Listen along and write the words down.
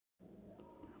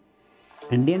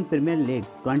Indian Premier League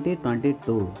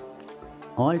 2022.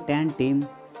 All 10 teams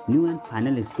new and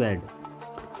final squad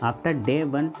after day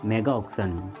 1 mega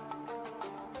auction.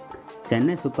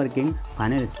 Chennai Super Kings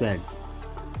final squad.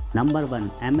 Number 1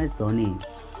 MS Dhoni.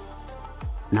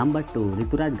 Number 2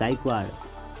 Rituraj Gaikwad.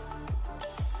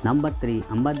 Number 3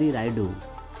 Ambati Rayudu.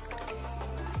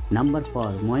 Number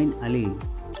 4 Moeen Ali.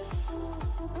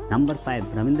 Number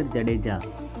 5 Ravindra Jadeja.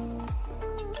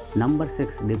 Number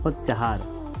 6 Deepak Chahar.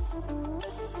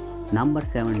 Number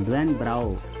 7 Dwayne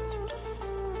Bravo.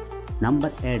 Number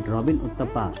 8 Robin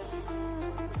Uthappa.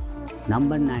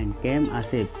 Number 9 KM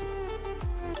Asif.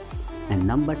 And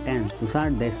number 10 Tushar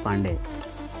Deshpande.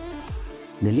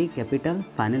 Delhi Capital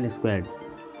final squad.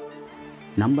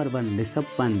 Number 1 Rishabh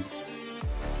Pant.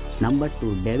 Number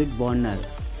 2 David Warner.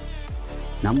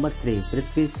 Number 3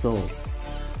 Prithvi Shaw.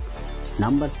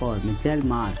 Number 4 Mitchell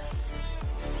Marsh.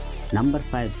 Number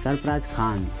 5 Sarfraz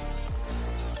Khan.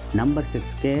 Number 6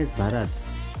 KS Bharat.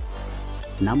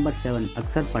 Number 7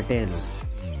 Akshar Patel.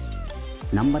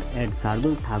 Number 8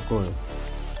 Shardul Thakur.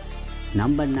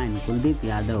 Number 9 Kuldeep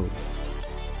Yadav.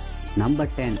 Number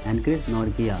 10 Anchris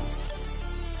Norkia.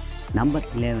 Number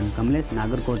 11 Kamlesh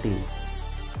Nagarkoti.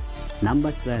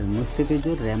 Number 12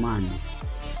 Mustafizur Rahman.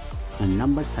 And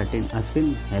number 13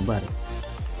 Ashwin Heber.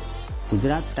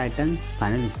 Gujarat Titans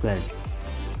final squad.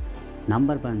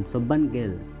 Number 1 Shubman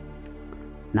Gill.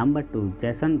 Number 2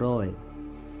 Jason Roy.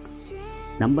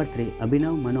 Number 3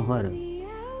 Abhinav Manohar.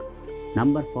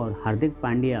 Number 4 Hardik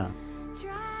Pandya.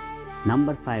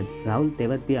 Number 5 Rahul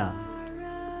Tewatia.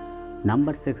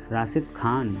 Number 6 Rashid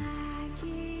Khan.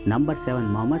 Number 7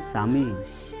 Mohammad Sami.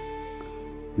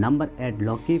 Number 8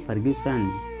 Lockie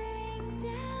Ferguson.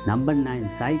 Number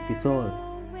 9 Sai Kishore.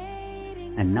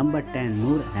 And number 10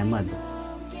 Noor Ahmed.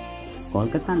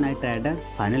 Kolkata Knight Riders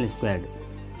final squad.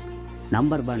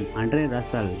 Number 1 Andre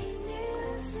Russell.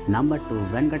 Number 2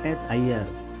 Venkatesh Iyer.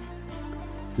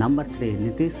 Number 3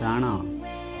 Nitish Rana.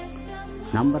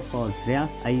 Number 4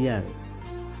 Shreyas Iyer.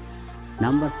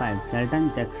 Number 5 Shelton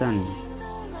Jackson.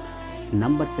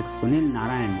 Number 6 Sunil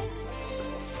Narayan.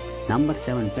 Number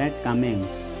 7 Pat Cummings.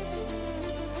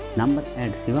 Number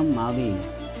 8 Shivam Mavi.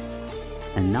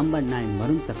 And number 9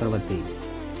 Varun Chakravarti.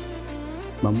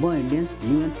 Mumbai Indians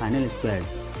new and final squad.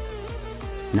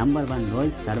 Number 1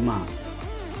 Rohit Sharma.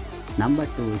 Number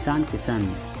 2 Ishan Kishan.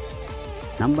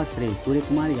 Number 3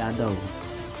 Suryakumar Yadav.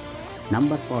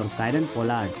 Number 4 Kieron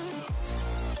Pollard.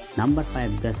 Number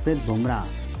 5 Jasprit Bumrah.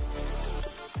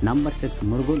 Number 6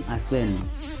 Murugan Ashwin.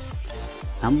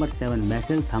 Number 7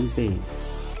 Basil Thampi.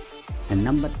 And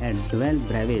number 8 Joel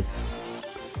Bravis.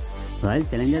 Royal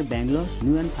Challenger Bangalore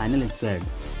new and final squad.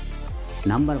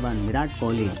 Number 1 Virat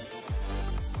Kohli.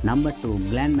 Number 2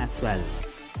 Glenn Maxwell.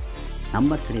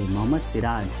 Number 3 Mohammad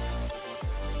Siraj.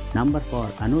 Number 4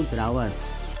 Anuj Rawat.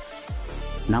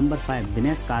 Number 5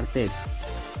 Dinesh Karthik.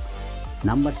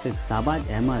 Number 6 Shahbaz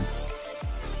Ahmed.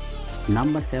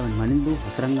 Number 7 Manindu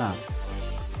Hasranga.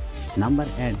 Number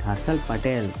 8 Harshal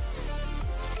Patel.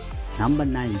 Number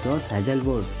 9 Josh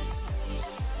Hazelwood.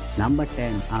 Number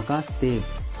 10 Akash Deep.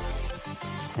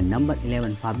 And number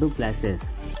 11 Faf du Plessis.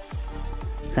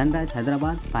 Sunrise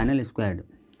Hyderabad final squad.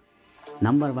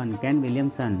 Number 1 Ken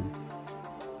Williamson.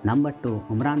 Number 2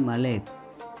 Umran Malik.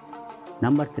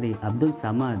 Number 3 Abdul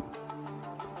Samad.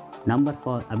 Number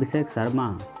 4 Abhishek Sharma.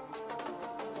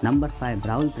 Number 5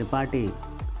 Rahul Tripathi.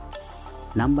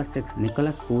 Number 6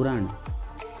 Nicholas Puran.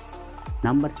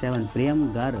 Number 7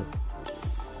 Priyam Gar.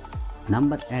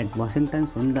 Number 8 Washington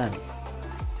Sundar.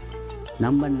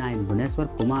 Number 9 Bhuneshwar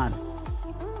Kumar.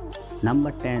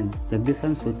 Number 10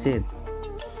 Jagdishan Suchit.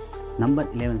 Number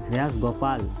 11 Shreyas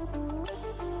Gopal.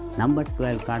 Number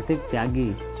 12 Karthik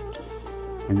Tyagi.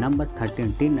 And number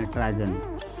 13 T Natarajan.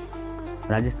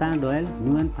 Rajasthan Royal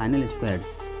new and final squad.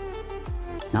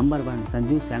 Number 1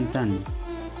 Sanju Samson.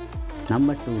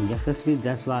 Number 2 Yashasvi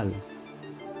Jaiswal.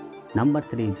 Number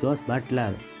 3 Josh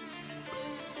Butler.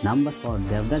 Number 4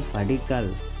 Devdutt Padikkal.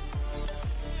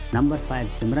 Number 5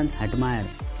 Simran Hetmeyer.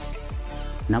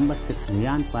 Number 6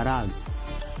 Riyan Parag.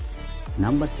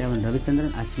 Number 7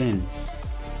 Ravichandran Ashwin.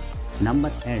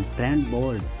 Number 8 Trent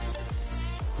Bolt.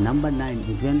 Number 9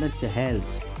 Yuzvendra Chahal.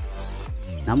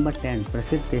 Number 10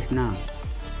 Prasidh Krishna.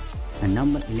 And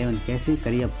number 11 Csk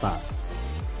Rcb.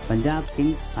 Punjab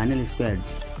Kings final squad.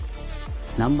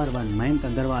 Number 1 Mayank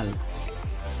Agarwal.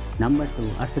 Number 2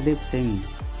 Arshdeep Singh.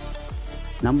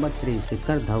 Number 3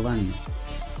 Shikhar Dhawan.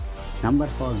 Number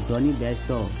 4 Johnny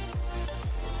Bairstow.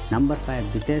 Number 5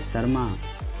 Dinesh Sharma.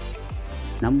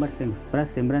 Number 6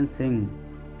 Prasimran Singh.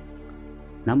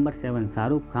 Number 7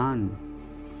 Shahrukh Khan.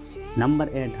 Number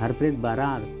 8 Harpreet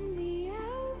Barar.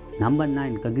 Number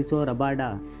 9 Kagiso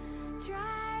Rabada.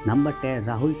 Number 10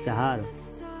 Rahul Chahar.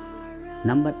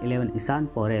 Number 11 Ishan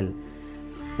Porel.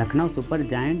 Lucknow Super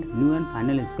Giant new and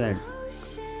final squad.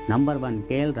 Number 1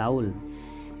 KL Rahul.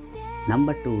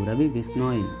 Number 2 Ravi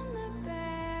Bishnoi.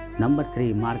 Number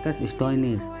 3 Marcus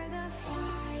Stoinis.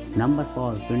 Number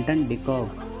 4 Quinton de Kock.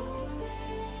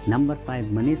 Number 5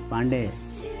 Manish Pandey.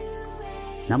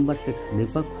 Number 6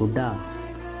 Deepak Hooda.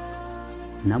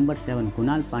 Number 7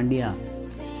 Kunal Pandya.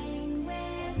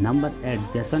 Number 8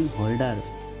 Jason Holder.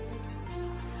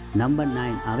 Number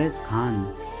 9 Avesh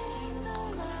Khan.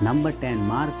 Number 10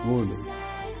 Mark Wood.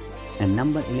 And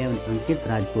number 11 Ankit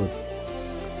Rajput.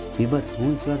 Viewers,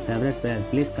 who is your favorite player?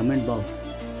 Please comment box.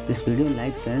 This video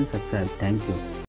like, share and subscribe. Thank you.